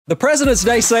The President's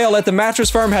Day sale at the Mattress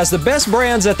Firm has the best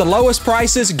brands at the lowest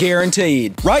prices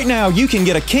guaranteed. Right now, you can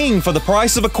get a king for the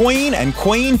price of a queen and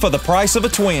queen for the price of a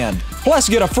twin. Plus,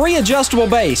 get a free adjustable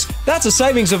base. That's a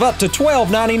savings of up to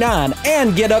 $12.99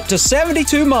 and get up to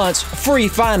 72 months free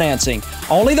financing.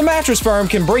 Only the Mattress Firm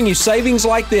can bring you savings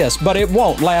like this, but it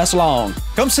won't last long.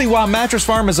 Come see why Mattress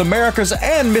Firm is America's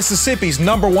and Mississippi's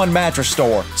 #1 mattress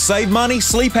store. Save money,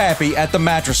 sleep happy at the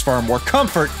Mattress Firm, where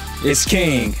comfort is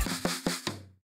king.